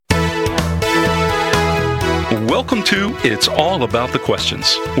Welcome to It's All About the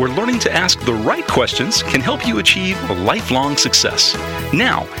Questions, where learning to ask the right questions can help you achieve lifelong success.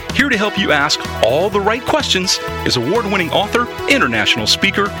 Now, here to help you ask all the right questions is award-winning author, international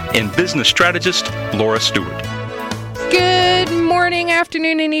speaker, and business strategist, Laura Stewart. Good morning,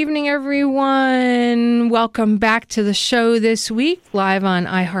 afternoon, and evening, everyone. Welcome back to the show this week, live on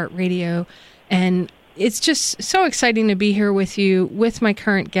iHeartRadio. And it's just so exciting to be here with you, with my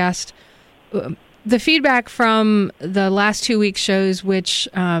current guest. The feedback from the last 2 weeks shows, which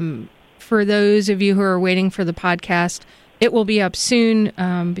for those of you who are waiting for the podcast, it will be up soon.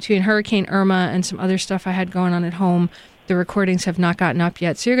 Between Hurricane Irma and some other stuff I had going on at home, the recordings have not gotten up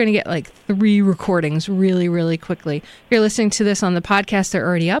yet. So you're going to get like 3 recordings really, really quickly. If you're listening to this on the podcast, they're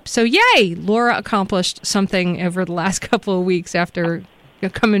already up. So yay! Laura accomplished something over the last couple of weeks after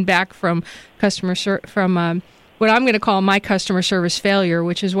coming back from what I'm going to call my customer service failure,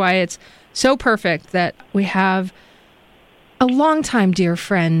 which is why it's so perfect that we have a longtime dear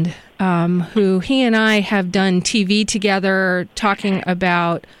friend who he and I have done TV together, talking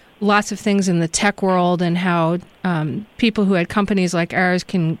about lots of things in the tech world and how people who had companies like ours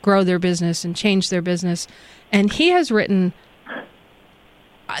can grow their business and change their business. And he has written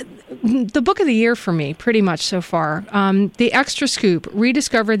the book of the year for me, pretty much so far. The Extra Scoop,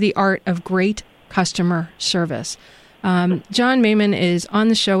 Rediscover the Art of Great Customer Service. John Mayman is on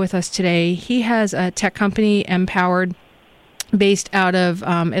the show with us today. He has a tech company, Empowered, based out of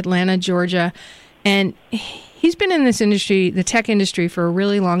Atlanta, Georgia. And he's been in this industry, the tech industry, for a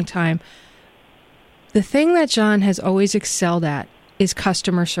really long time. The thing that John has always excelled at is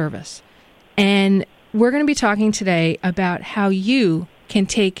customer service. And we're going to be talking today about how you can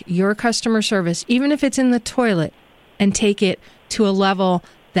take your customer service, even if it's in the toilet, and take it to a level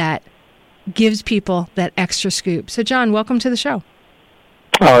that gives people that extra scoop. So, John, welcome to the show.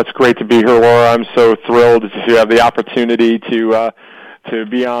 Oh, it's great to be here, Laura. I'm so thrilled to have the opportunity to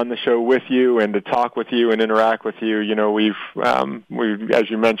be on the show with you and to talk with you and interact with you. You know, we've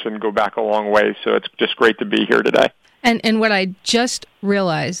as you mentioned, go back a long way. So it's just great to be here today. And what I just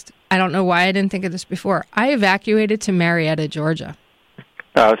realized, I don't know why I didn't think of this before. I evacuated to Marietta, Georgia.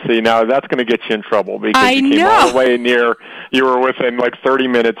 See, now that's going to get you in trouble because you came all the way near. You were within like 30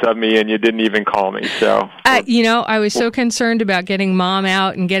 minutes of me, and you didn't even call me. So, I was so concerned about getting Mom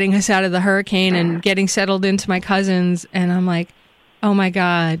out and getting us out of the hurricane and getting settled into my cousins, and I'm like, oh my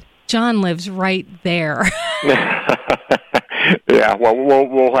God, John lives right there. Yeah, well,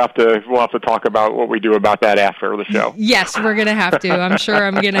 we'll have to talk about what we do about that after the show. Yes, we're going to have to. I'm sure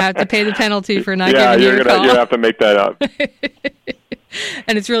I'm going to have to pay the penalty for not giving you a call. Yeah, you have to make that up.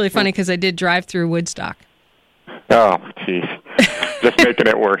 And it's really funny because I did drive through Woodstock. Oh, jeez. Just making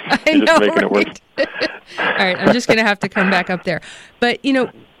it worse. All right, I'm just going to have to come back up there. But,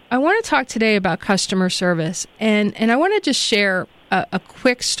 I want to talk today about customer service. And I want to just share a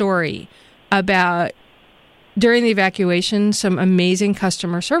quick story about during the evacuation, some amazing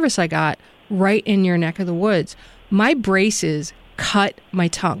customer service I got right in your neck of the woods. My braces cut my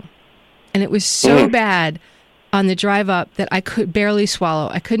tongue. And it was so bad on the drive up that I could barely swallow.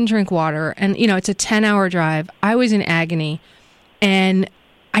 I couldn't drink water. And, it's a 10-hour drive. I was in agony and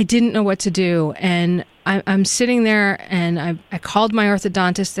I didn't know what to do. And I'm sitting there and I called my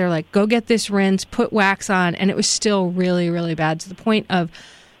orthodontist. They're like, go get this rinse, put wax on. And it was still really, really bad to the point of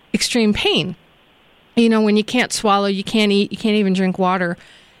extreme pain. When you can't swallow, you can't eat, you can't even drink water.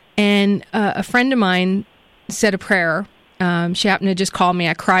 And a friend of mine said a prayer. She happened to just call me.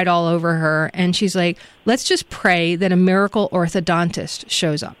 I cried all over her. And she's like, let's just pray that a miracle orthodontist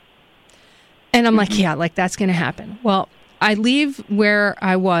shows up. And I'm like, yeah, that's going to happen. Well, I leave where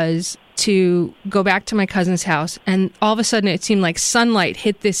I was to go back to my cousin's house. And all of a sudden, it seemed like sunlight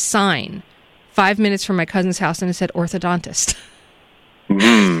hit this sign 5 minutes from my cousin's house. And it said orthodontist.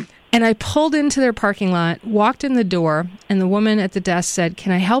 And I pulled into their parking lot, walked in the door, and the woman at the desk said,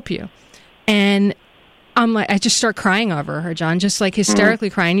 can I help you? And I'm like, I just start crying over her, John, just like hysterically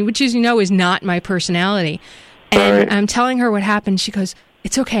crying, which is not my personality. And I'm telling her what happened. She goes,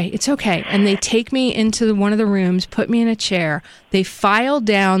 it's okay, it's okay. And they take me into one of the rooms, put me in a chair. They file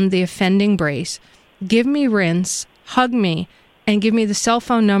down the offending brace, give me rinse, hug me, and give me the cell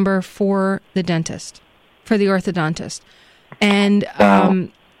phone number for the dentist, for the orthodontist. And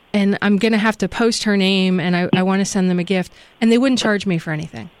and I'm going to have to post her name, and I want to send them a gift. And they wouldn't charge me for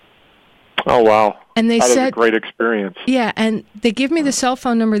anything. Oh, wow. And they said, is a great experience. Yeah, and they give me the cell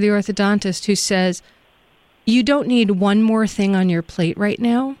phone number of the orthodontist who says, you don't need one more thing on your plate right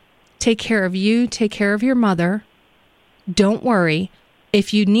now. Take care of you. Take care of your mother. Don't worry.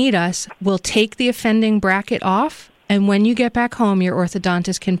 If you need us, we'll take the offending bracket off, and when you get back home, your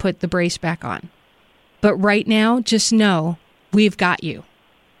orthodontist can put the brace back on. But right now, just know we've got you.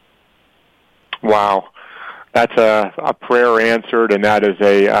 Wow. That's a prayer answered, and that is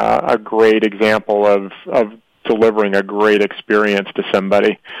a great example of delivering a great experience to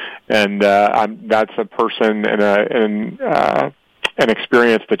somebody. And that's a person and an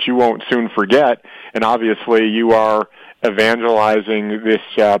experience that you won't soon forget. And obviously, you are evangelizing this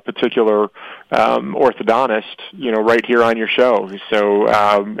particular orthodontist, right here on your show. So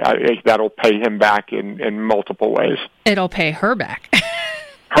that'll pay him back in multiple ways. It'll pay her back.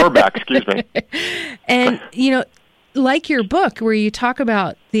 Her back, excuse me. And, like your book where you talk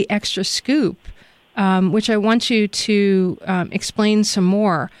about the extra scoop, which I want you to explain some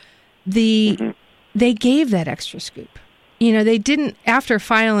more, they gave that extra scoop. They didn't, after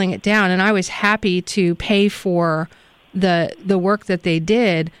filing it down, and I was happy to pay for the work that they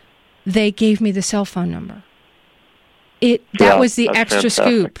did, they gave me the cell phone number. That was the extra fantastic.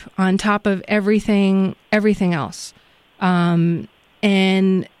 scoop on top of everything else.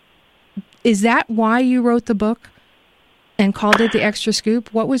 And is that why you wrote the book and called it The Extra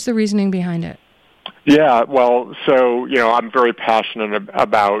Scoop? What was the reasoning behind it? Yeah, well, so, I'm very passionate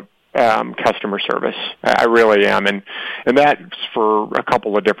about customer service. I really am. And that's for a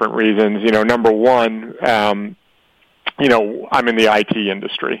couple of different reasons. Number one, I'm in the IT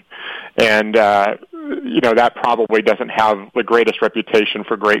industry, and that probably doesn't have the greatest reputation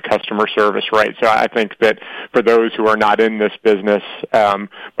for great customer service, right? So I think that for those who are not in this business,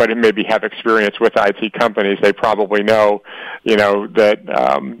 but maybe have experience with IT companies, they probably know, that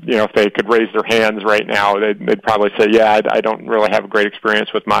if they could raise their hands right now, they'd probably say, yeah, I don't really have a great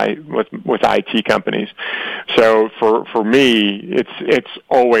experience with with IT companies. So for me, it's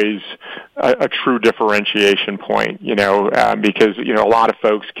always a true differentiation point, because a lot of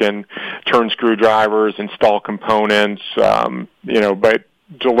folks can turn screwdrivers, install components, but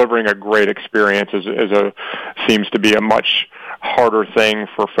delivering a great experience seems to be a much harder thing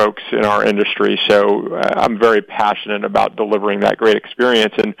for folks in our industry. So I'm very passionate about delivering that great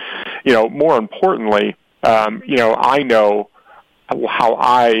experience, and more importantly, I know how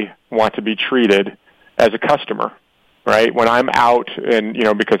I want to be treated as a customer. Right? When I'm out, and,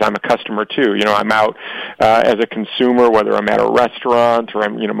 because I'm a customer too, I'm out as a consumer, whether I'm at a restaurant or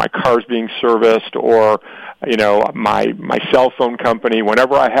my car's being serviced, or, my cell phone company,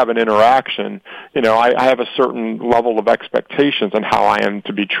 whenever I have an interaction, I have a certain level of expectations on how I am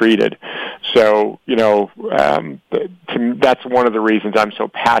to be treated. So, that's one of the reasons I'm so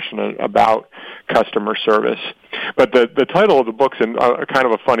passionate about customer service. But the title of the book's kind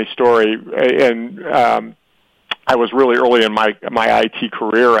of a funny story, and, I was really early in my IT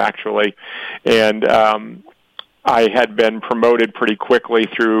career, actually, and I had been promoted pretty quickly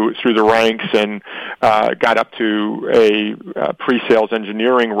through the ranks, and got up to a pre-sales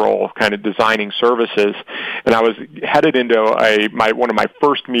engineering role, kind of designing services. And I was headed into one of my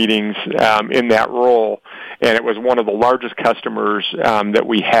first meetings in that role, and it was one of the largest customers that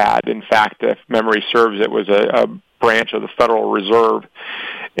we had. In fact, if memory serves, it was a branch of the Federal Reserve.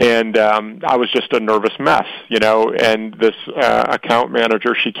 And I was just a nervous mess, and this account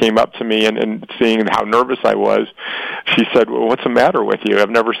manager, she came up to me, and seeing how nervous I was, she said, well, what's the matter with you? I've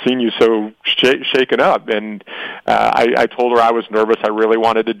never seen you so shaken up. And I told her I was nervous. I really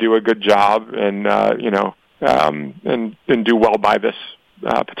wanted to do a good job and do well by this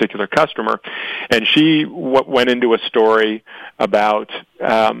particular customer. And she went into a story about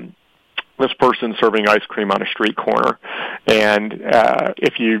this person serving ice cream on a street corner. And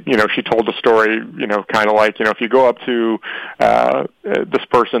she told the story, kind of like, if you go up to this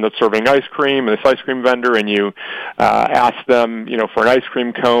person that's serving ice cream, this ice cream vendor, and you ask them, for an ice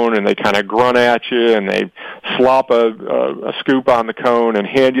cream cone, and they kind of grunt at you, and they slop a scoop on the cone and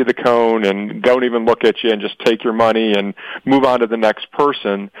hand you the cone and don't even look at you and just take your money and move on to the next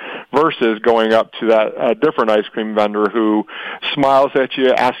person, versus going up to that different ice cream vendor who smiles at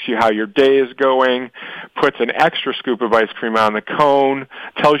you, asks you how your day is going, puts an extra scoop of ice cream on the cone,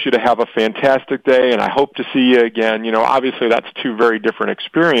 tells you to have a fantastic day, and I hope to see you again. Obviously that's two very different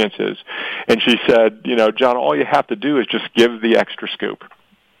experiences. And she said, John, all you have to do is just give the extra scoop,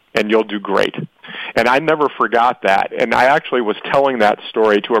 and you'll do great. And I never forgot that. And I actually was telling that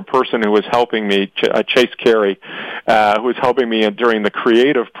story to a person who was helping me, Chase Carey, who was helping me during the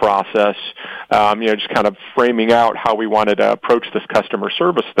creative process, just kind of framing out how we wanted to approach this customer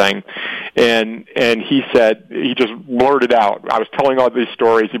service thing. And he said, he just blurted out, I was telling all these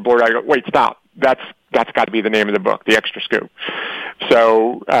stories, he blurted out, I go, wait, stop. That's got to be the name of the book, The Extra Scoop.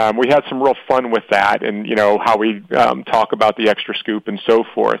 So we had some real fun with that, and how we talk about the extra scoop and so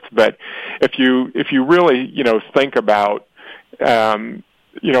forth. But if you really think about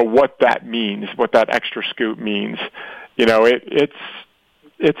what that means, what that extra scoop means.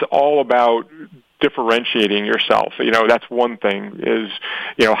 It's all about differentiating yourself. That's one thing is,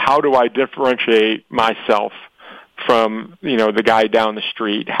 how do I differentiate myself from, the guy down the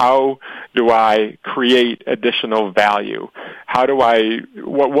street? How do I create additional value?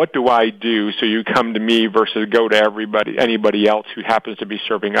 What do I do so you come to me versus go to anybody else who happens to be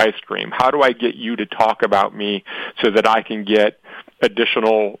serving ice cream? How do I get you to talk about me so that I can get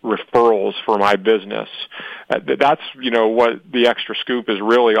additional referrals for my business? That's, what the extra scoop is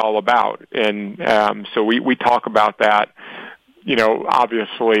really all about. And so we talk about that,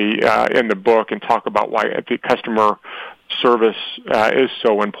 obviously in the book, and talk about why the customer service is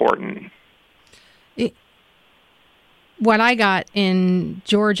so important. What I got in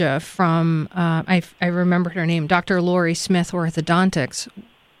Georgia from, I remembered her name, Dr. Lori Smith Orthodontics,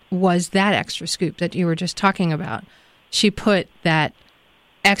 was that extra scoop that you were just talking about. She put that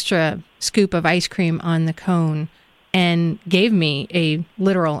extra scoop of ice cream on the cone and gave me a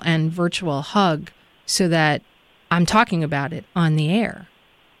literal and virtual hug so that I'm talking about it on the air.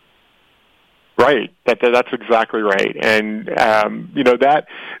 Right. That's exactly right. And,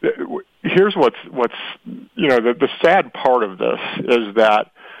 here's what's the sad part of this is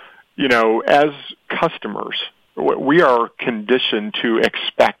that, as customers, we are conditioned to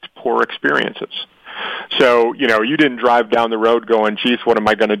expect poor experiences. So, you didn't drive down the road going, geez, what am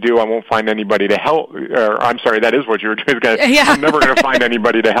I going to do? I won't find anybody to help. I'm sorry, that is what you were doing. Yeah. I'm never going to find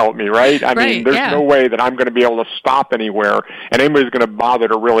anybody to help me, right? I mean, there's no way that I'm going to be able to stop anywhere and anybody's going to bother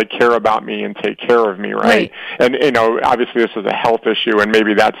to really care about me and take care of me, right? And, obviously this is a health issue, and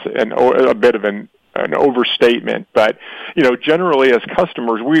maybe that's a bit of an overstatement, but generally as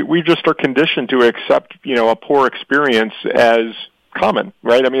customers, we just are conditioned to accept a poor experience as common,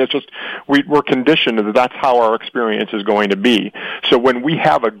 right? I mean, it's just we're conditioned that that's how our experience is going to be. So when we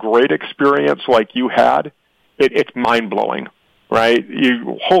have a great experience like you had, it's mind blowing, right?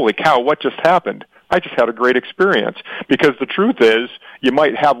 Holy cow, what just happened? I just had a great experience. Because the truth is, you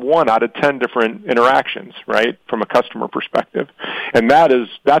might have 1 out of 10 different interactions, right, from a customer perspective, and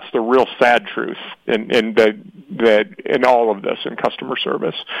that's the real sad truth in all of this in customer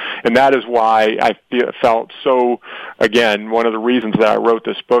service, and that is why I felt so. Again, one of the reasons that I wrote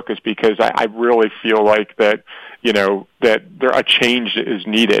this book is because I really feel like that. That a change is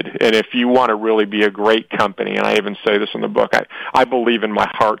needed. And if you want to really be a great company, and I even say this in the book, I believe in my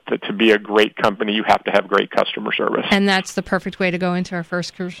heart that to be a great company, you have to have great customer service. And that's the perfect way to go into our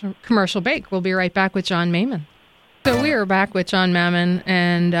first commercial break. We'll be right back with John Mammon. So we are back with John Mammon,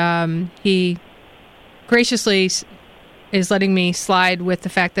 and he graciously is letting me slide with the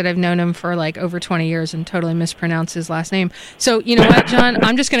fact that I've known him for like over 20 years and totally mispronounced his last name. So, you know what, John?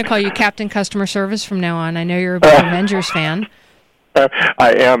 I'm just going to call you Captain Customer Service from now on. I know you're a big Avengers fan.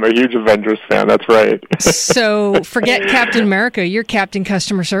 I am a huge Avengers fan. That's right. So forget Captain America. You're Captain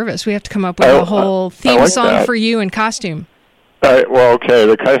Customer Service. We have to come up with a whole theme song for you and costume. Well, okay,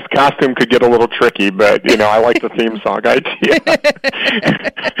 the costume could get a little tricky, but, I like the theme song idea.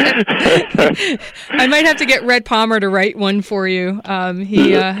 I might have to get Red Palmer to write one for you.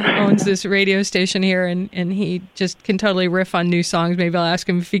 He owns this radio station here, and he just can totally riff on new songs. Maybe I'll ask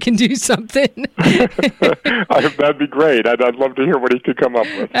him if he can do something. That'd be great. I'd love to hear what he could come up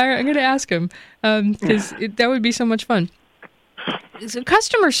with. All right, I'm going to ask him, because that would be so much fun. So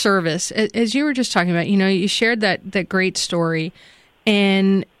customer service, as you were just talking about, you shared that great story.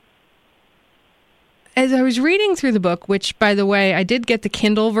 And as I was reading through the book, which, by the way, I did get the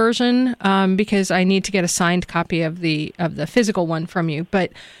Kindle version because I need to get a signed copy of the physical one from you.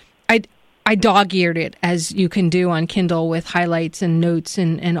 But I dog-eared it, as you can do on Kindle, with highlights and notes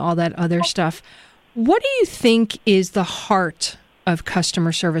and all that other stuff. What do you think is the heart of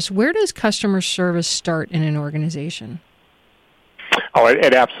customer service? Where does customer service start in an organization? Oh,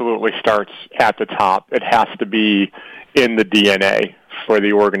 it absolutely starts at the top. It has to be in the DNA for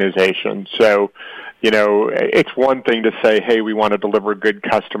the organization. So, it's one thing to say, hey, we want to deliver good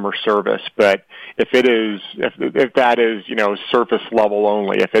customer service, but if that is, surface level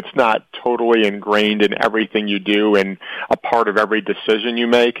only, if it's not totally ingrained in everything you do and a part of every decision you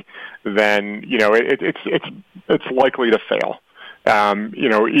make, then, it's likely to fail.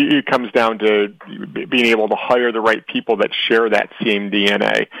 It comes down to being able to hire the right people that share that same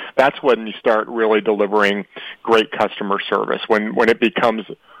DNA. That's when you start really delivering great customer service, when it becomes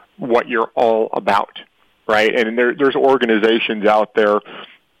what you're all about, right? And there's organizations out there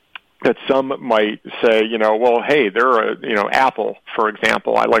that some might say, well, hey, they're Apple, for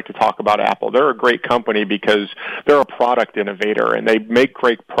example. I like to talk about Apple. They're a great company because they're a product innovator and they make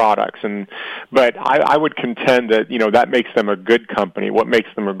great products. But I would contend that, that makes them a good company. What makes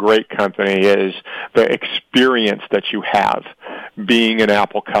them a great company is the experience that you have being an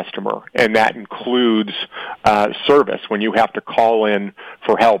Apple customer. And that includes service when you have to call in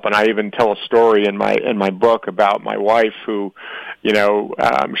for help. And I even tell a story in my book about my wife who,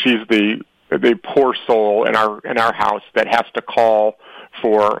 she's the poor soul in our house that has to call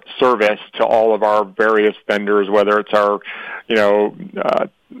for service to all of our various vendors, whether it's our,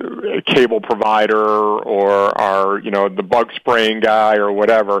 cable provider or our, the bug spraying guy or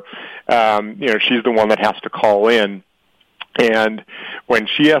whatever. She's the one that has to call in. And when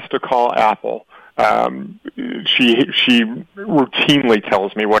she has to call Apple, she routinely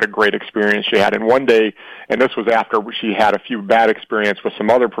tells me what a great experience she had. And one day, and this was after she had a few bad experience with some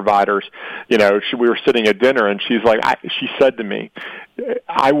other providers, we were sitting at dinner, and she said to me,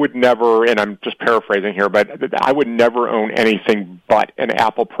 I would never, and I'm just paraphrasing here, but I would never own anything but an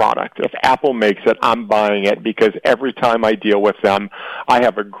Apple product. If Apple makes it, I'm buying it because every time I deal with them, I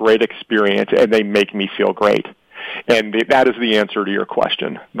have a great experience, and they make me feel great. And that is the answer to your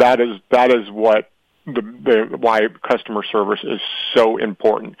question. That is what why customer service is so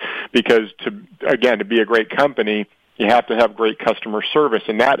important, because to be a great company, you have to have great customer service,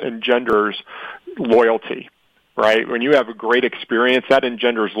 and that engenders loyalty, right? When you have a great experience, that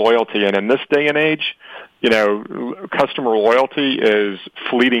engenders loyalty, and in this day and age, customer loyalty is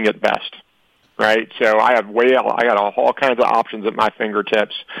fleeting at best. Right, so I got all kinds of options at my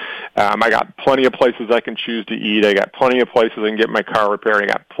fingertips. I got plenty of places I can choose to eat. I got plenty of places I can get my car repaired. I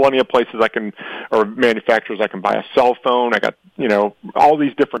got plenty of places or manufacturers I can buy a cell phone. I got all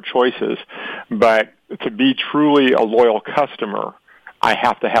these different choices. But to be truly a loyal customer, I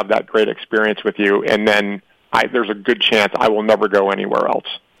have to have that great experience with you, and then there's a good chance I will never go anywhere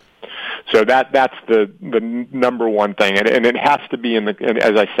else. So that's the number one thing, and it has to be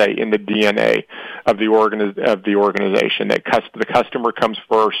as I say, in the DNA of the organization. That the customer comes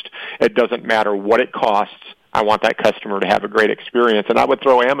first. It doesn't matter what it costs. I want that customer to have a great experience, and I would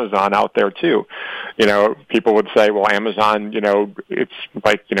throw Amazon out there too. People would say, well, Amazon, it's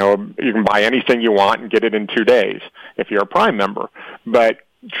like you can buy anything you want and get it in 2 days if you're a Prime member, but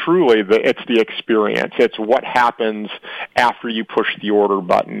truly, it's the experience. It's what happens after you push the order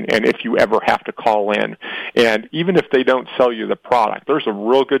button, and if you ever have to call in. And even if they don't sell you the product, there's a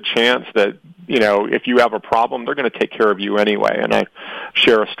real good chance that, if you have a problem, they're going to take care of you anyway. And I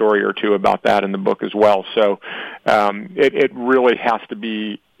share a story or two about that in the book as well. So it really has to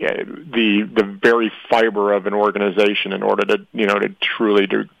be the very fiber of an organization in order to truly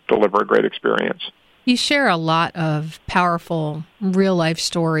deliver a great experience. You share a lot of powerful real-life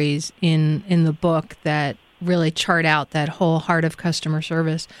stories in the book that really chart out that whole heart of customer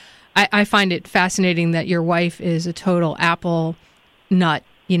service. I find it fascinating that your wife is a total Apple nut.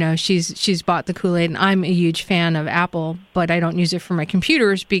 She's bought the Kool-Aid, and I'm a huge fan of Apple, but I don't use it for my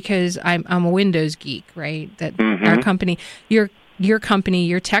computers because I'm a Windows geek, right? That our company, your company,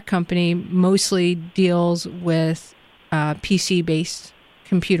 your tech company, mostly deals with PC-based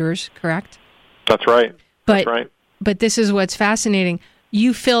computers, correct? That's right. But this is what's fascinating.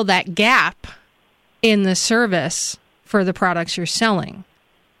 You fill that gap in the service for the products you're selling.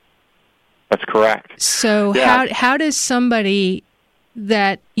 That's correct. So how does somebody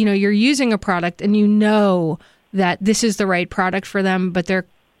that, you're using a product and that this is the right product for them, but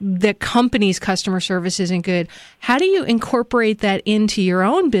the company's customer service isn't good, how do you incorporate that into your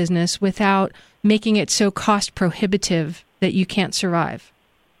own business without making it so cost prohibitive that you can't survive?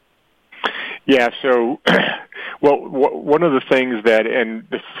 Yeah, so, one of the things that, and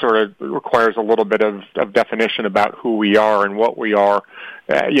this sort of requires a little bit of definition about who we are and what we are,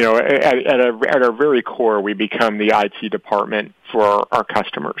 at our very core, we become the IT department for our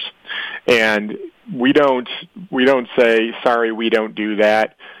customers. And we don't say, sorry, we don't do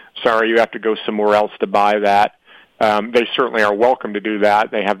that. Sorry, you have to go somewhere else to buy that. They certainly are welcome to do that.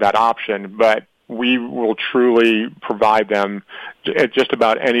 They have that option, but we will truly provide them just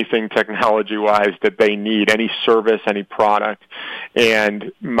about anything technology-wise that they need, any service, any product.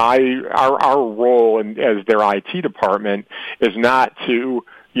 And our role as their IT department is not to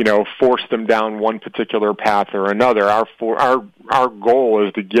force them down one particular path or another. Our goal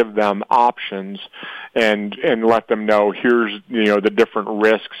is to give them options and let them know here's the different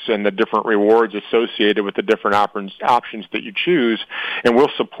risks and the different rewards associated with the different options that you choose, and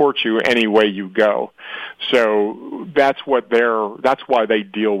we'll support you any way you go. So that's why they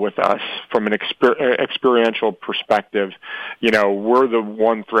deal with us from an experiential perspective. We're the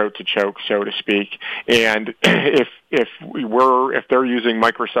one throat to choke, so to speak. And if they're using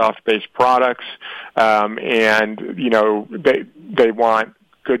Microsoft-based products, and they want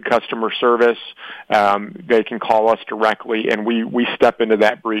good customer service, they can call us directly, and we step into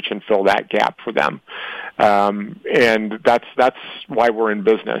that breach and fill that gap for them. And that's why we're in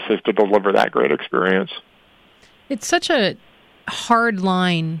business, is to deliver that great experience. It's such a hard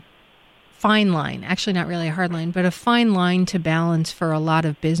line, fine line, actually not really a hard line, but a fine line to balance for a lot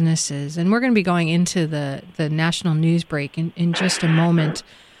of businesses. And we're going to be going into the national news break in just a moment.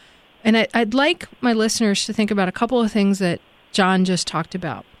 And I'd like my listeners to think about a couple of things that John just talked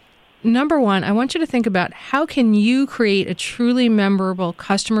about. Number one, I want you to think about how can you create a truly memorable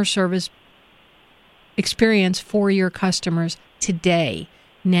customer service experience for your customers today,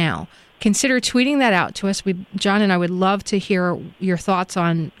 now. Consider tweeting that out to us. John and I would love to hear your thoughts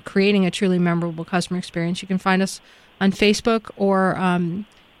on creating a truly memorable customer experience. You can find us on Facebook or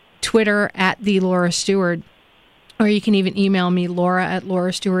Twitter at the Laura Stewart, or you can even email me,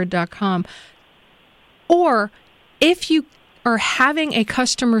 laura@laurastewart.com. Or if you are having a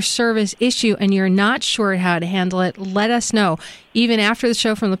customer service issue and you're not sure how to handle it, let us know. Even after the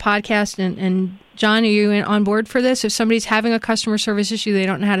show from the podcast, and John, are you on board for this? If somebody's having a customer service issue they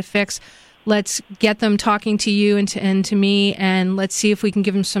don't know how to fix, let's get them talking to you and to me, and let's see if we can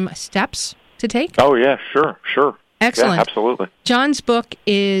give them some steps to take. Oh, yeah, sure. Excellent. Yeah, absolutely. John's book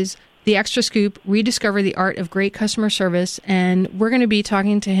is The Extra Scoop, Rediscover the Art of Great Customer Service, and we're going to be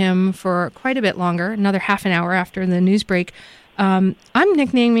talking to him for quite a bit longer, another half an hour after the news break. I'm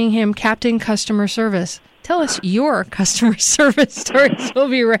nicknaming him Captain Customer Service. Tell us your customer service stories. We'll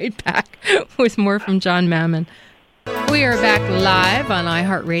be right back with more from John Mammon. We are back live on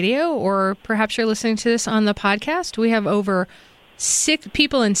iHeartRadio, or perhaps you're listening to this on the podcast. We have over 6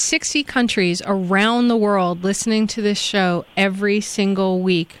 people in 60 countries around the world listening to this show every single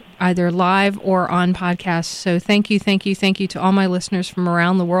week, either live or on podcast. So thank you to all my listeners from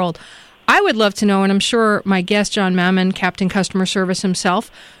around the world. I would love to know, and I'm sure my guest, John Mammon, Captain Customer Service himself,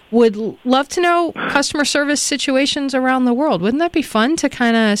 would love to know customer service situations around the world. Wouldn't that be fun to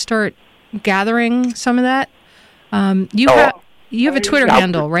kind of start gathering some of that? You have a Twitter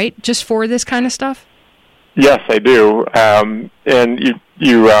handle, right, just for this kind of stuff? Yes, I do. And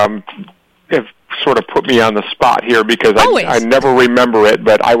you have sort of put me on the spot here because I never remember it,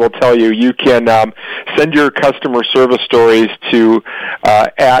 but I will tell you, you can send your customer service stories to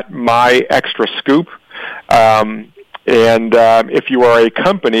at My Extra Scoop. And if you are a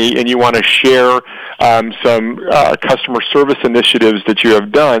company and you want to share some customer service initiatives that you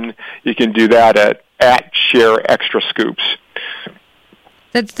have done, you can do that at Share Extra Scoops.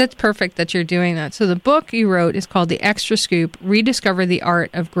 That's perfect that you're doing that. So the book you wrote is called The Extra Scoop, Rediscover the Art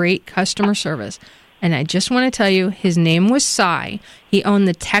of Great Customer Service. And I just want to tell you, his name was Cy. He owned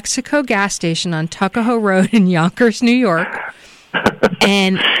the Texaco gas station on Tuckahoe Road in Yonkers, New York.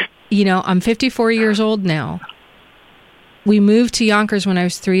 And, I'm 54 years old now. We moved to Yonkers when I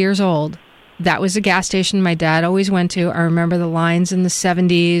was 3 years old. That was a gas station my dad always went to. I remember the lines in the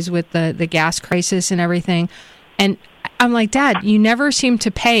 70s with the gas crisis and everything. And I'm like, Dad, you never seem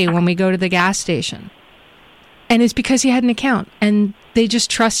to pay when we go to the gas station. And it's because he had an account. And they just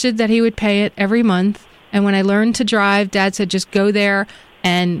trusted that he would pay it every month. And when I learned to drive, Dad said, just go there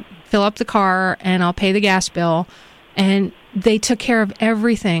and fill up the car and I'll pay the gas bill. And they took care of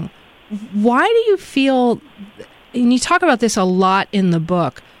everything. Why do you feel, and you talk about this a lot in the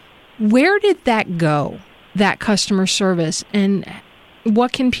book, where did that go, that customer service? And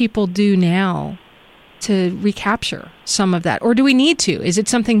what can people do now to recapture some of that? Or do we need to? Is it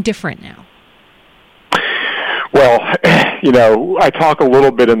something different now? Well, I talk a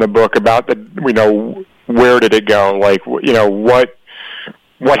little bit in the book about where did it go? Like, what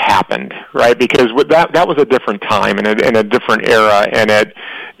happened, right? Because that was a different time and a different era, and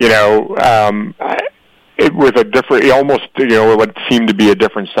it was a different, almost, what seemed to be a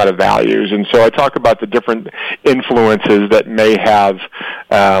different set of values. And so I talk about the different influences that may have,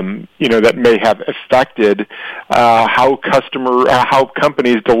 affected how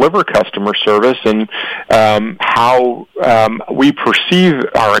companies deliver customer service and how we perceive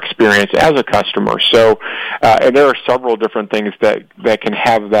our experience as a customer. So, and there are several different things that can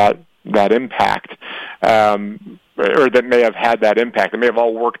have that impact. or that may have had that impact. They may have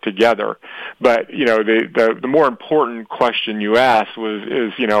all worked together. But, the more important question you asked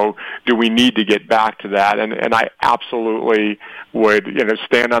is, do we need to get back to that? And I absolutely would,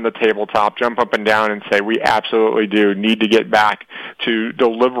 stand on the tabletop, jump up and down and say we absolutely do need to get back to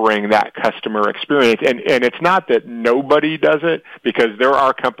delivering that customer experience. And it's not that nobody does it, because there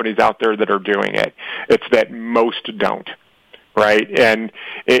are companies out there that are doing it. It's that most don't. Right, and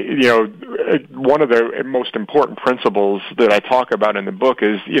one of the most important principles that I talk about in the book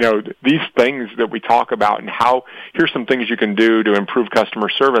is, these things that we talk about and how here's some things you can do to improve customer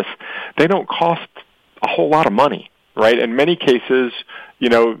service. They don't cost a whole lot of money, right? In many cases,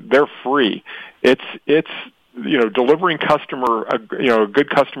 they're free. It's delivering a good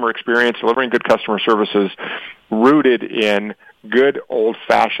customer experience, delivering good customer services, rooted in good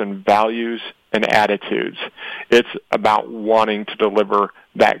old-fashioned values and attitudes. It's about wanting to deliver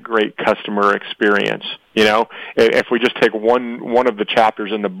that great customer experience. If we just take one of the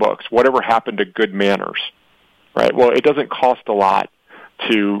chapters in the books, whatever happened to good manners, right? Well, it doesn't cost a lot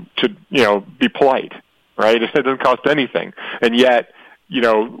to be polite, right? It doesn't cost anything, and yet,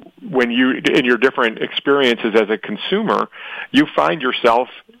 when you in your different experiences as a consumer, you find yourself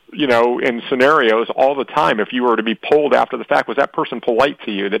in scenarios all the time. If you were to be polled after the fact, was that person polite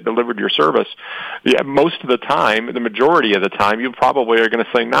to you that delivered your service? Yeah, most of the time, the majority of the time, you probably are going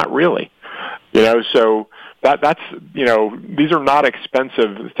to say not really. So that's these are not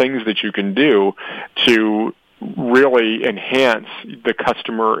expensive things that you can do to really enhance the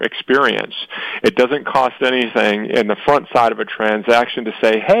customer experience. It doesn't cost anything in the front side of a transaction to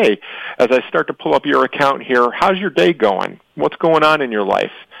say, hey, as I start to pull up your account here, how's your day going? What's going on in your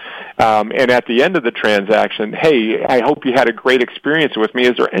life? And at the end of the transaction, hey, I hope you had a great experience with me.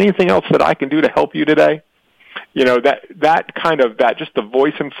 Is there anything else that I can do to help you today? That just the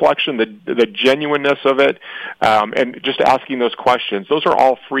voice inflection, the genuineness of it, and just asking those questions. Those are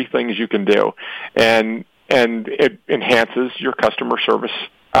all free things you can do. And it enhances your customer service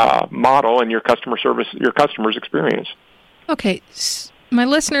model and your customer's experience. Okay, my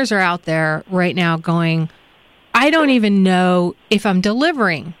listeners are out there right now going, I don't even know if I'm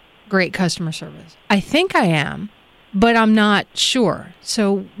delivering great customer service. I think I am, but I'm not sure.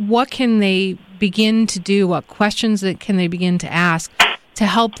 So what can they begin to do? What questions can they begin to ask to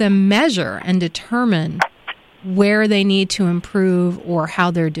help them measure and determine where they need to improve or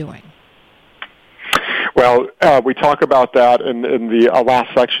how they're doing? Well, we talk about that in the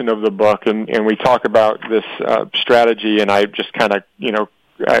last section of the book, and we talk about this strategy, and I just kind of,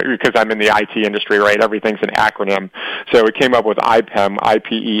 because I'm in the IT industry, right, everything's an acronym. So we came up with IPEM,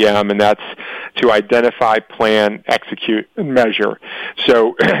 I-P-E-M, and that's to identify, plan, execute, and measure.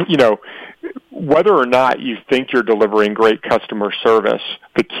 So, whether or not you think you're delivering great customer service,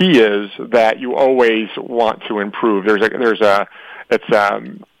 the key is that you always want to improve. It's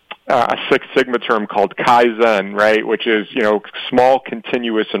a Six Sigma term called Kaizen, right, which is, small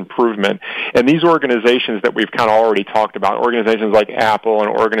continuous improvement. And these organizations that we've kind of already talked about, organizations like Apple and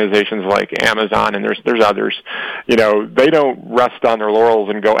organizations like Amazon, and there's others, they don't rest on their laurels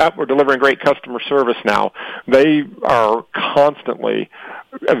and go, we're delivering great customer service now. They are constantly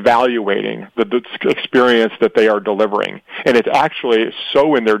evaluating the experience that they are delivering. And it's actually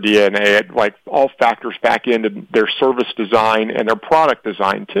so in their DNA, it all factors back into their service design and their product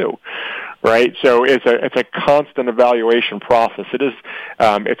design too, right? So it's a constant evaluation process.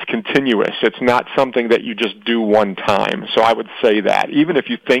 It's continuous. It's not something that you just do one time. So I would say that even if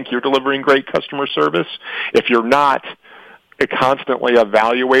you think you're delivering great customer service, if you're not constantly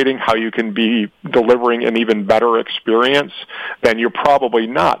evaluating how you can be delivering an even better experience, then you're probably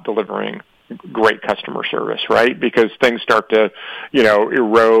not delivering great customer service, right? Because things start to,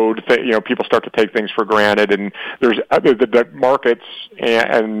 erode. People start to take things for granted, and there's the markets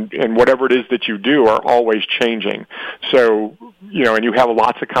and whatever it is that you do are always changing. So, and you have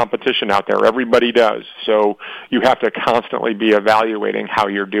lots of competition out there. Everybody does. So you have to constantly be evaluating how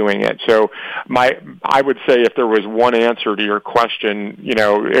you're doing it. So I would say if there was one answer to your question,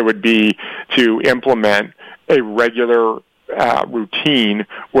 it would be to implement a regular routine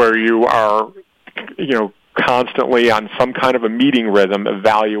where you are, constantly on some kind of a meeting rhythm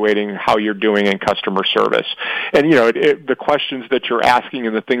evaluating how you're doing in customer service. And, the questions that you're asking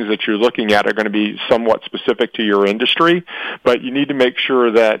and the things that you're looking at are going to be somewhat specific to your industry, but you need to make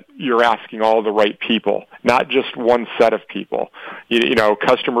sure that you're asking all the right people, not just one set of people.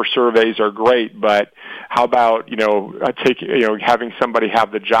 Customer surveys are great, but how about, having somebody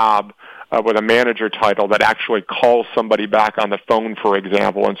have the job with a manager title that actually calls somebody back on the phone, for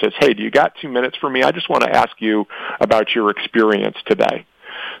example, and says, hey, do you got 2 minutes for me? I just want to ask you about your experience today.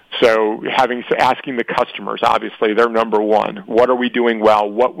 So asking the customers, obviously, they're number one. What are we doing well?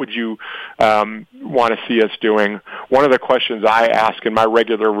 What would you want to see us doing? One of the questions I ask in my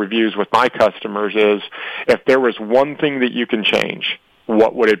regular reviews with my customers is, if there was one thing that you can change,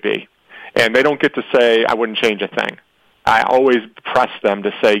 what would it be? And they don't get to say, I wouldn't change a thing. I always press them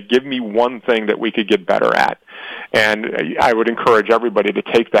to say, give me one thing that we could get better at. And I would encourage everybody to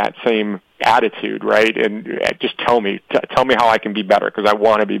take that same attitude, right? And just tell me how I can be better, because I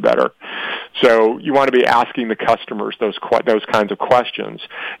want to be better. So you want to be asking the customers those kinds of questions.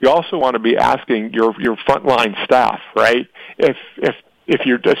 You also want to be asking your frontline staff, right? If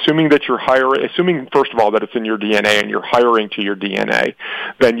you're assuming that assuming first of all that it's in your DNA and you're hiring to your DNA,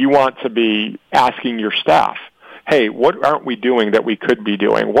 then you want to be asking your staff, hey, what aren't we doing that we could be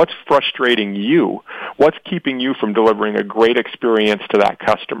doing? What's frustrating you? What's keeping you from delivering a great experience to that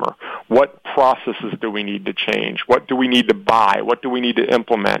customer? What processes do we need to change? What do we need to buy? What do we need to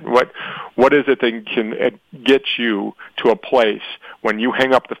implement? What is it that can get you to a place when you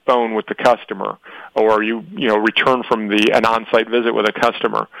hang up the phone with the customer, or you return from an on-site visit with a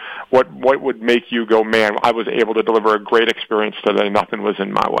customer? What would make you go, man, I was able to deliver a great experience today, nothing was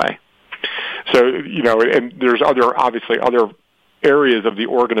in my way? So, and there's obviously other areas of the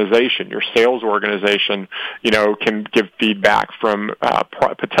organization. Your sales organization, can give feedback from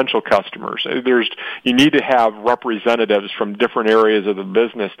potential customers. You need to have representatives from different areas of the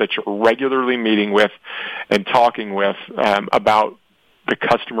business that you're regularly meeting with and talking with about the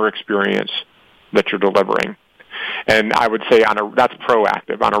customer experience that you're delivering. And I would say that's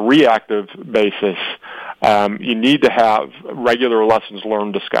proactive. On a reactive basis, you need to have regular lessons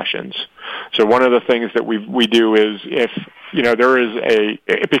learned discussions. So one of the things that we do is, if there is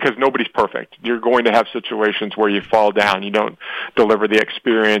because nobody's perfect, you're going to have situations where you fall down, you don't deliver the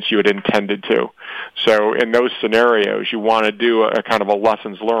experience you had intended to. So in those scenarios, you want to do a kind of a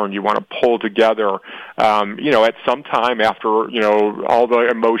lessons learned. You want to pull together, at some time after, all the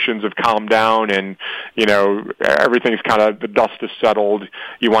emotions have calmed down and, everything's kind of, the dust is settled.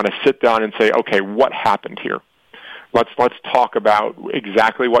 You want to sit down and say, okay, what happened here? Let's talk about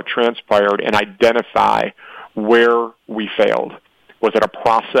exactly what transpired and identify where we failed. Was it a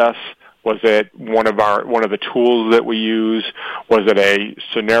process? Was it one of the tools that we use? Was it a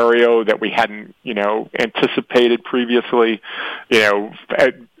scenario that we hadn't, anticipated previously?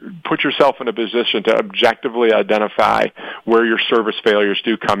 Put yourself in a position to objectively identify where your service failures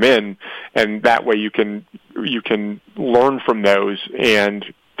do come in, and that way you can learn from those and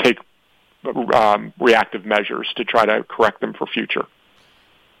take reactive measures to try to correct them for future.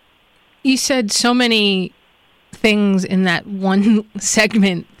 You said so many things in that one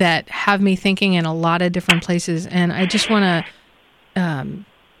segment that have me thinking in a lot of different places, and I just want to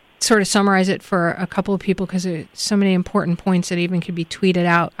sort of summarize it for a couple of people, because there's so many important points that even could be tweeted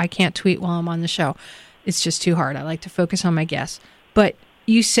out. I can't tweet while I'm on the show. It's just too hard. I like to focus on my guests. But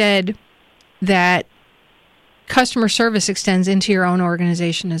you said that customer service extends into your own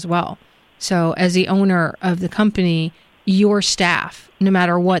organization as well. So as the owner of the company, your staff, no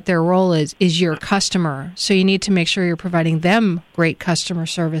matter what their role is your customer. So you need to make sure you're providing them great customer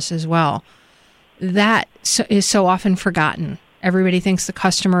service as well. That is so often forgotten. Everybody thinks the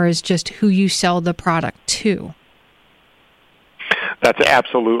customer is just who you sell the product to. That's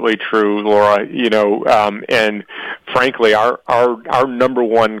absolutely true, Laura. And frankly, our number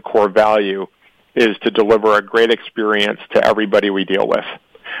one core value is to deliver a great experience to everybody we deal with.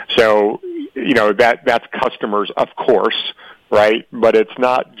 So, that's customers, of course, right? But it's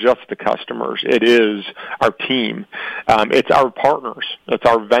not just the customers. It is our team. It's our partners. It's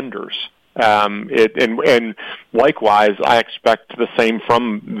our vendors. And likewise, I expect the same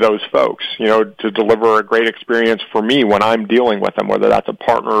from those folks, to deliver a great experience for me when I'm dealing with them, whether that's a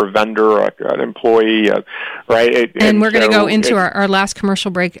partner, a vendor, an employee, right? And we're going to go into our last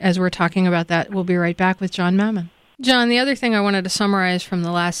commercial break as we're talking about that. We'll be right back with John Mammon. John, the other thing I wanted to summarize from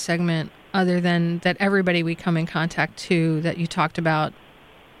the last segment, other than that everybody we come in contact to that you talked about,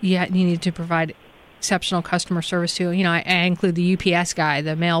 you need to provide exceptional customer service to. I include the UPS guy,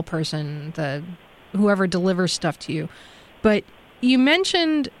 the mail person, whoever delivers stuff to you. But you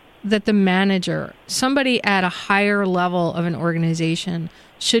mentioned that the manager, somebody at a higher level of an organization,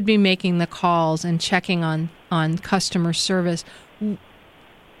 should be making the calls and checking on customer service.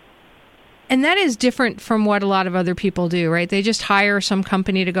 And that is different from what a lot of other people do, right? They just hire some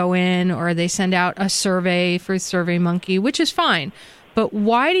company to go in, or they send out a survey for SurveyMonkey, which is fine. But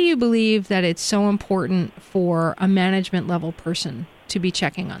why do you believe that it's so important for a management level person to be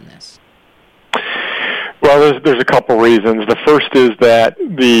checking on this? Well, there's a couple reasons. The first is that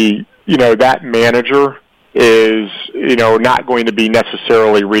that manager is, not going to be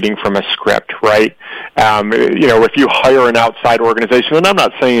necessarily reading from a script, right? If you hire an outside organization, and I'm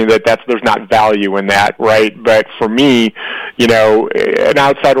not saying that there's not value in that, right? But for me, an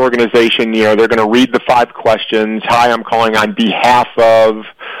outside organization, they're going to read the 5 questions. Hi, I'm calling on behalf of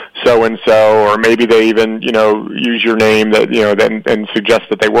so-and-so, or maybe they even, use your name and suggest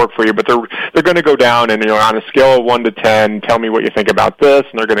that they work for you. But they're going to go down and, on a scale of 1 to 10, tell me what you think about this,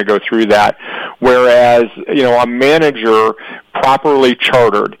 and they're going to go through that. Whereas, a manager properly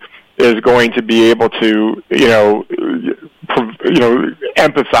chartered is going to be able to,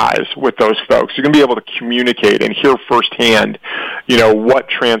 empathize with those folks. You're going to be able to communicate and hear firsthand, what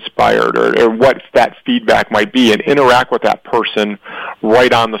transpired or what that feedback might be, and interact with that person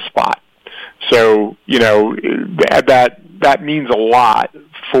right on the spot. So, that means a lot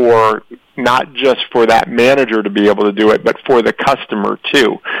for not just for that manager to be able to do it, but for the customer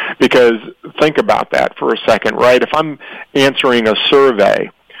too. Because think about that for a second, right? If I'm answering a survey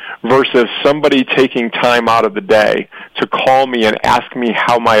versus somebody taking time out of the day to call me and ask me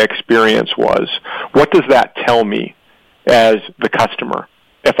how my experience was, what does that tell me as the customer?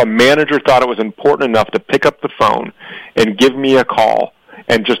 If a manager thought it was important enough to pick up the phone and give me a call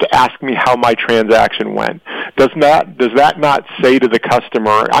and just ask me how my transaction went, does that not say to the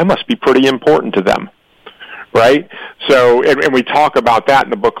customer, I must be pretty important to them, right? So, and we talk about that in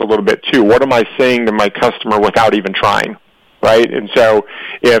the book a little bit too. What am I saying to my customer without even trying, right? And so,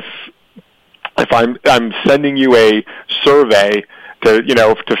 if I'm sending you a survey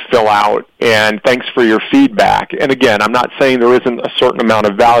to fill out, and thanks for your feedback. And again, I'm not saying there isn't a certain amount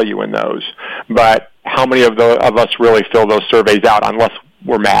of value in those, but how many of us really fill those surveys out unless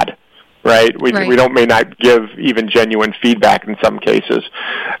we're mad, right? We may not give even genuine feedback in some cases.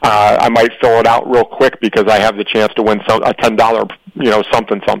 I might fill it out real quick because I have the chance to win a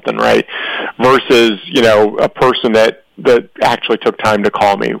 $10, something, right? Versus, a person that actually took time to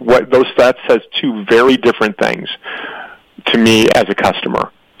call me. That says 2 very different things to me as a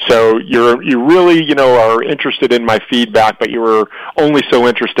customer. So you really, are interested in my feedback, but you were only so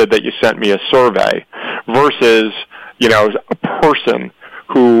interested that you sent me a survey versus, a person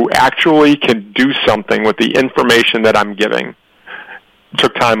who actually can do something with the information that I'm giving,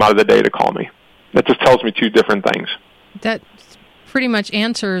 took time out of the day to call me. That just tells me 2 different things. That pretty much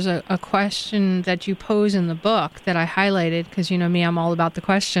answers a question that you pose in the book that I highlighted, because you know me, I'm all about the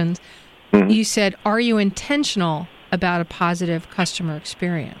questions. Mm-hmm. You said, are you intentional about a positive customer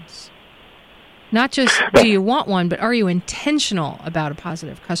experience? Not just do you want one, but are you intentional about a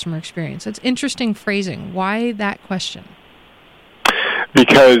positive customer experience? That's interesting phrasing. Why that question?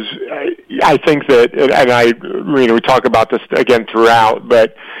 Because I think that, and we talk about this again throughout,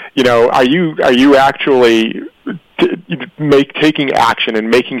 but are you actually taking action and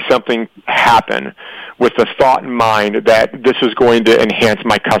making something happen with the thought in mind that this is going to enhance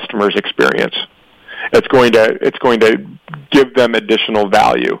my customer's experience? It's going to give them additional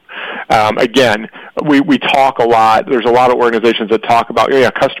value. Again, we talk a lot. There's a lot of organizations that talk about,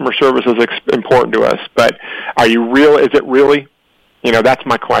 customer service is important to us, but is it really? That's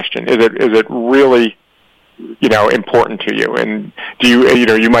my question. Is it really, important to you? And do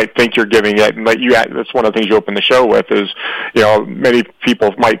you might think you're giving it, and that's one of the things you open the show with is, many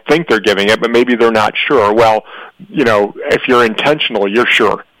people might think they're giving it, but maybe they're not sure. Well, if you're intentional, you're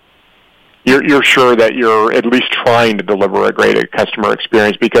sure. You're sure that you're at least trying to deliver a great customer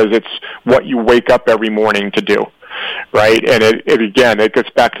experience because it's what you wake up every morning to do. Right, and it gets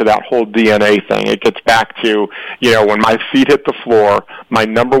back to that whole DNA thing. It gets back to, when my feet hit the floor, my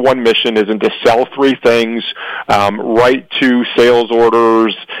number one mission isn't to sell 3 things, write 2 sales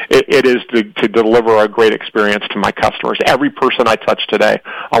orders. It is to deliver a great experience to my customers. Every person I touch today,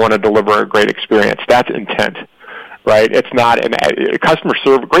 I want to deliver a great experience. That's intent, right? It's not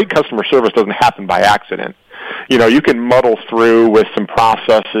great customer service doesn't happen by accident. You can muddle through with some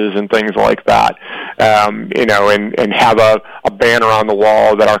processes and things like that, and have a banner on the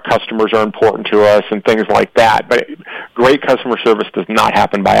wall that our customers are important to us and things like that. But great customer service does not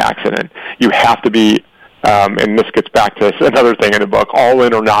happen by accident. You have to be, and this gets back to another thing in the book, all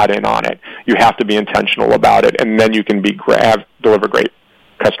in or not in on it. You have to be intentional about it, and then you can deliver great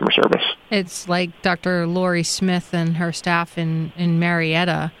customer service. It's like Dr. Lori Smith and her staff in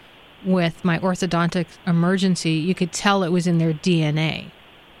Marietta. With my orthodontic emergency, you could tell it was in their DNA.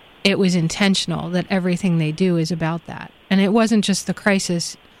 It was intentional that everything they do is about that. And it wasn't just the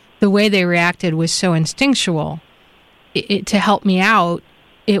crisis. The way they reacted was so instinctual. To help me out,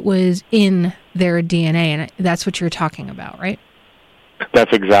 it was in their DNA, and that's what you're talking about, right?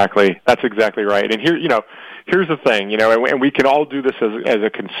 That's exactly right. And here's the thing, and we can all do this as a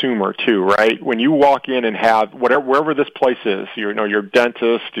consumer too, right? When you walk in and have wherever this place is, your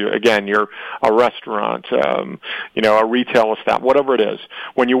dentist, you're a restaurant, a retail establishment, whatever it is.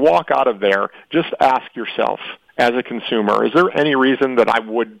 When you walk out of there, just ask yourself, as a consumer, is there any reason that I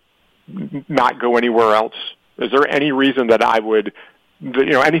would not go anywhere else? Is there any reason that I would,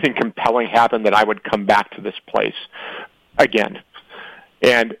 anything compelling happen that I would come back to this place again?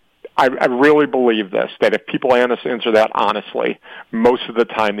 And I really believe this, that if people answer that honestly, most of the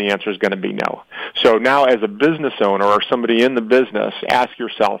time the answer is going to be no. So now as a business owner or somebody in the business, ask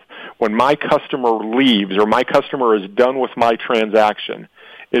yourself, when my customer leaves or my customer is done with my transaction,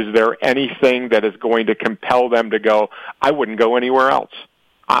 is there anything that is going to compel them to go, I wouldn't go anywhere else?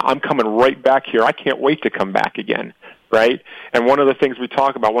 I'm coming right back here. I can't wait to come back again, right? And one of the things we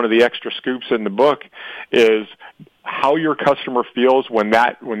talk about, one of the extra scoops in the book, is how your customer feels when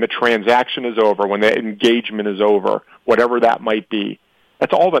the transaction is over, when the engagement is over, whatever that might be.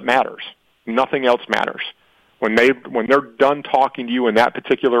 That's all that matters. Nothing else matters. When they're done talking to you in that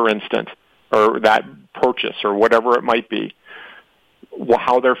particular instant, or that purchase, or whatever it might be,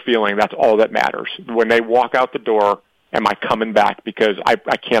 how they're feeling, that's all that matters. When they walk out the door, am I coming back? Because I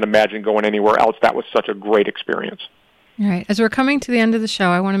can't imagine going anywhere else. That was such a great experience. All right. As we're coming to the end of the show,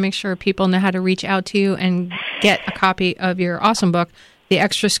 I want to make sure people know how to reach out to you and get a copy of your awesome book, The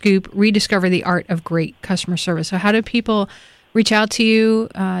Extra Scoop, Rediscover the Art of Great Customer Service. So how do people reach out to you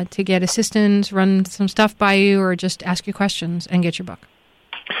to get assistance, run some stuff by you, or just ask you questions and get your book?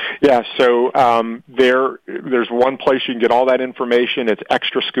 Yeah, so there's one place you can get all that information. It's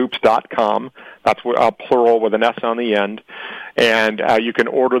extrascoops.com. That's plural with an S on the end. And you can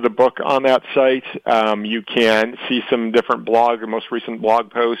order the book on that site. You can see some different most recent blog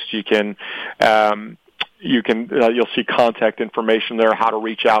posts. You'll see contact information there, how to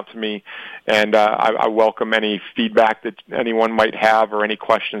reach out to me. And I welcome any feedback that anyone might have or any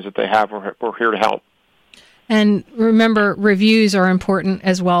questions that they have. We're here to help. And remember, reviews are important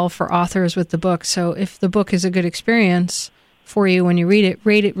as well for authors with the book. So if the book is a good experience for you when you read it,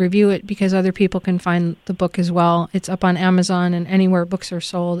 rate it, review it, because other people can find the book as well. It's up on Amazon and anywhere books are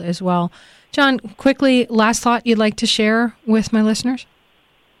sold as well. John, quickly, last thought you'd like to share with my listeners?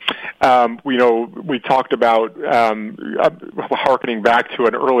 We talked about harkening back to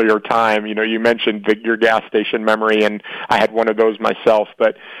an earlier time. You mentioned your gas station memory, and I had one of those myself.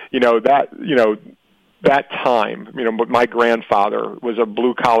 But that time, my grandfather was a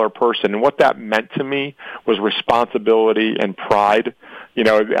blue-collar person, and what that meant to me was responsibility and pride,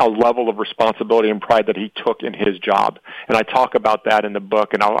 a level of responsibility and pride that he took in his job. And I talk about that in the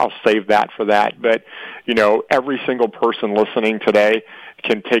book, and I'll save that for that. But, every single person listening today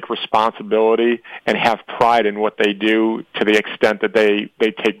can take responsibility and have pride in what they do to the extent that they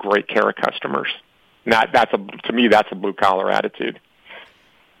take great care of customers. And to me, that's a blue-collar attitude.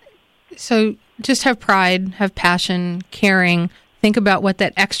 So just have pride, have passion, caring. Think about what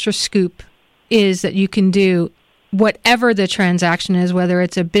that extra scoop is that you can do, whatever the transaction is, whether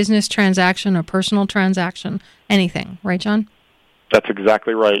it's a business transaction, a personal transaction, anything. Right, John? That's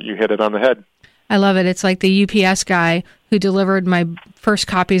exactly right. You hit it on the head. I love it. It's like the UPS guy who delivered my first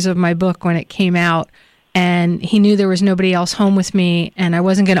copies of my book when it came out, and he knew there was nobody else home with me, and I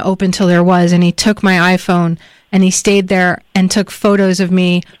wasn't going to open till there was, and he took my iPhone, and he stayed there and took photos of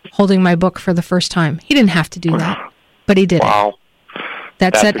me holding my book for the first time. He didn't have to do that, but he did it.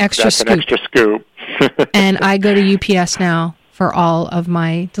 That's that extra scoop. An extra scoop. And I go to UPS now for all of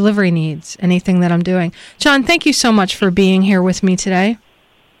my delivery needs, anything that I'm doing. John, thank you so much for being here with me today.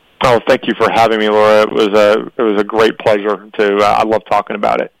 Oh, thank you for having me, Laura. It was a great pleasure I love talking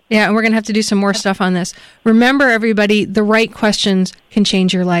about it. Yeah, and we're going to have to do some more stuff on this. Remember, everybody, the right questions can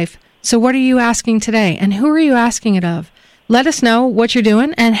change your life. So what are you asking today, and who are you asking it of? Let us know what you're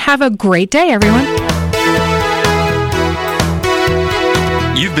doing, and have a great day, everyone.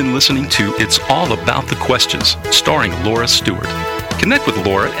 You've been listening to It's All About the Questions, starring Laura Stewart. Connect with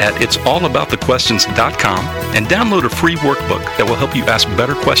Laura at it'sallaboutthequestions.com and download a free workbook that will help you ask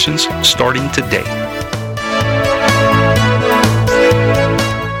better questions starting today.